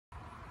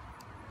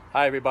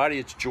Hi everybody,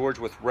 it's George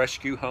with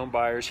Rescue Home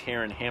Buyers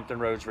here in Hampton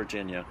Roads,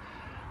 Virginia.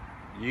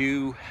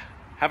 You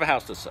have a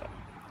house to sell.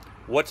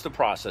 What's the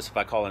process if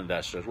I call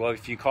investors? Well,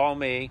 if you call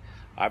me,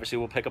 obviously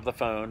we'll pick up the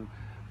phone.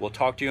 We'll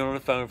talk to you on the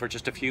phone for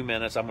just a few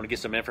minutes. I'm going to get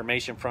some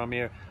information from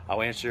you.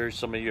 I'll answer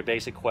some of your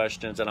basic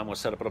questions and I'm going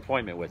to set up an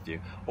appointment with you.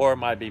 Or it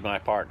might be my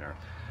partner.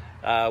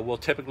 We'll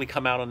typically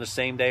come out on the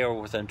same day or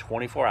within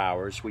 24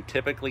 hours. We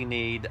typically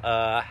need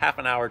half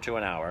an hour to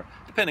an hour,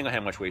 depending on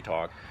how much we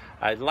talk.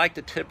 I'd like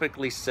to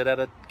typically sit at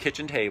a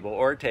kitchen table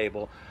or a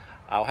table.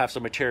 I'll have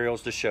some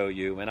materials to show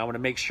you, and I want to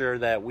make sure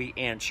that we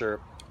answer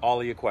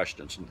all of your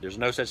questions. There's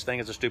no such thing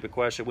as a stupid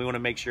question. We want to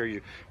make sure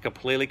you're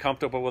completely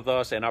comfortable with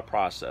us and our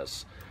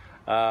process.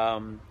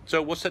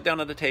 So we'll sit down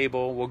at the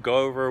table, we'll go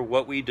over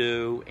what we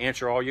do,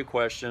 answer all your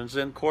questions,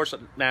 and of course,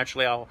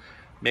 naturally, I'll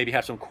maybe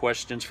have some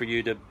questions for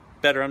you to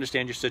better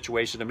understand your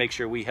situation to make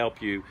sure we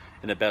help you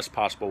in the best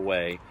possible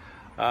way.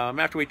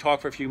 After we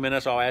talk for a few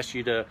minutes, I'll ask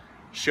you to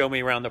show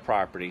me around the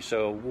property.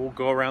 So we'll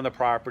go around the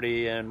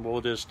property and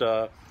we'll just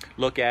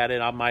look at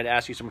it. I might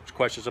ask you some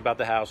questions about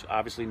the house.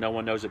 Obviously, no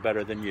one knows it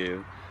better than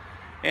you.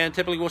 And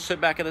typically, we'll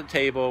sit back at the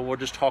table. We'll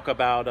just talk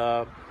about,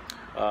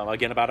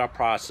 again, about our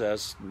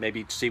process,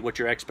 maybe see what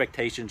your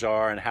expectations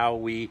are and how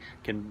we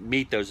can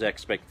meet those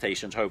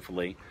expectations,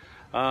 hopefully.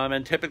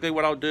 And typically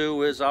what I'll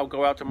do is I'll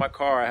go out to my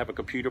car. I have a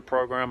computer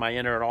program. I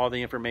enter all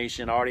the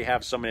information. I already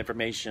have some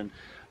information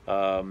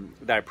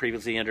that I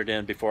previously entered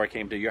in before I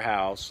came to your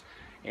house.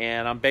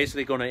 And I'm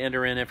basically going to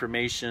enter in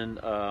information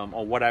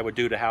on what I would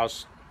do to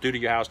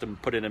your house to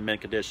put it in mint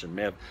condition.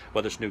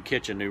 Whether it's new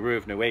kitchen, new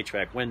roof, new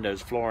HVAC,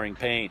 windows, flooring,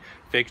 paint,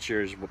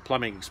 fixtures,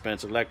 plumbing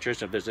expense,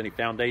 electrician, if there's any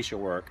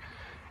foundation work.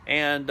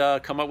 And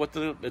come up with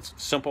it's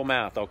simple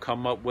math. I'll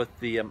come up with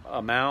the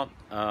amount.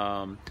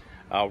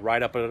 I'll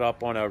write it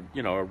up on a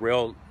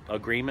real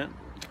agreement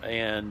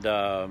and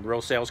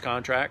real sales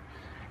contract,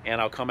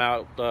 and I'll come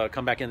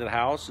back into the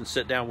house and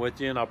sit down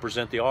with you, and I'll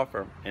present the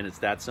offer, and it's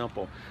that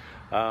simple.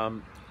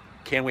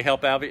 Can we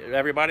help out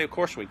everybody? Of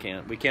course we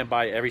can. We can't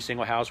buy every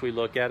single house we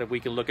look at. If we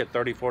can look at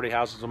 30, 40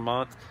 houses a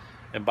month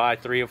and buy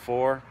 3 or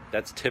 4,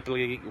 that's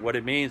typically what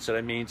it means. So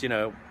that means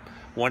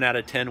 1 out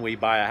of 10 we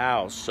buy a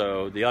house,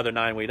 so the other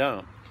 9 we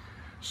don't.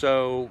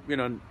 So,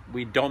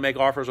 we don't make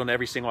offers on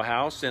every single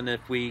house, and if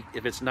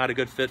it's not a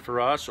good fit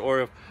for us, or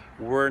if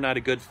we're not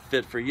a good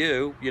fit for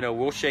you,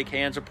 we'll shake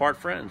hands and part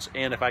friends.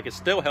 And if I can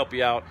still help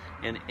you out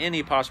in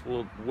any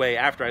possible way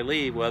after I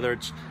leave, whether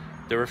it's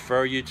to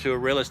refer you to a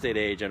real estate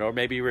agent or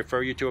maybe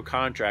refer you to a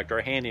contractor or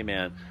a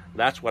handyman,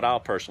 that's what I'll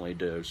personally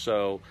do.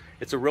 So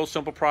it's a real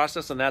simple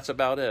process, and that's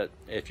about it.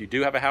 If you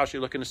do have a house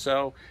you're looking to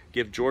sell,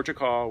 give George a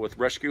call with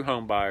Rescue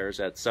Home Buyers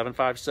at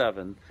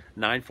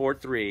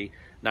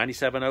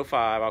 757-943-9705.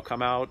 I'll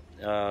come out,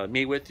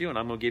 meet with you, and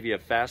I'm going to give you a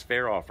fast,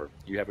 fair offer.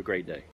 You have a great day.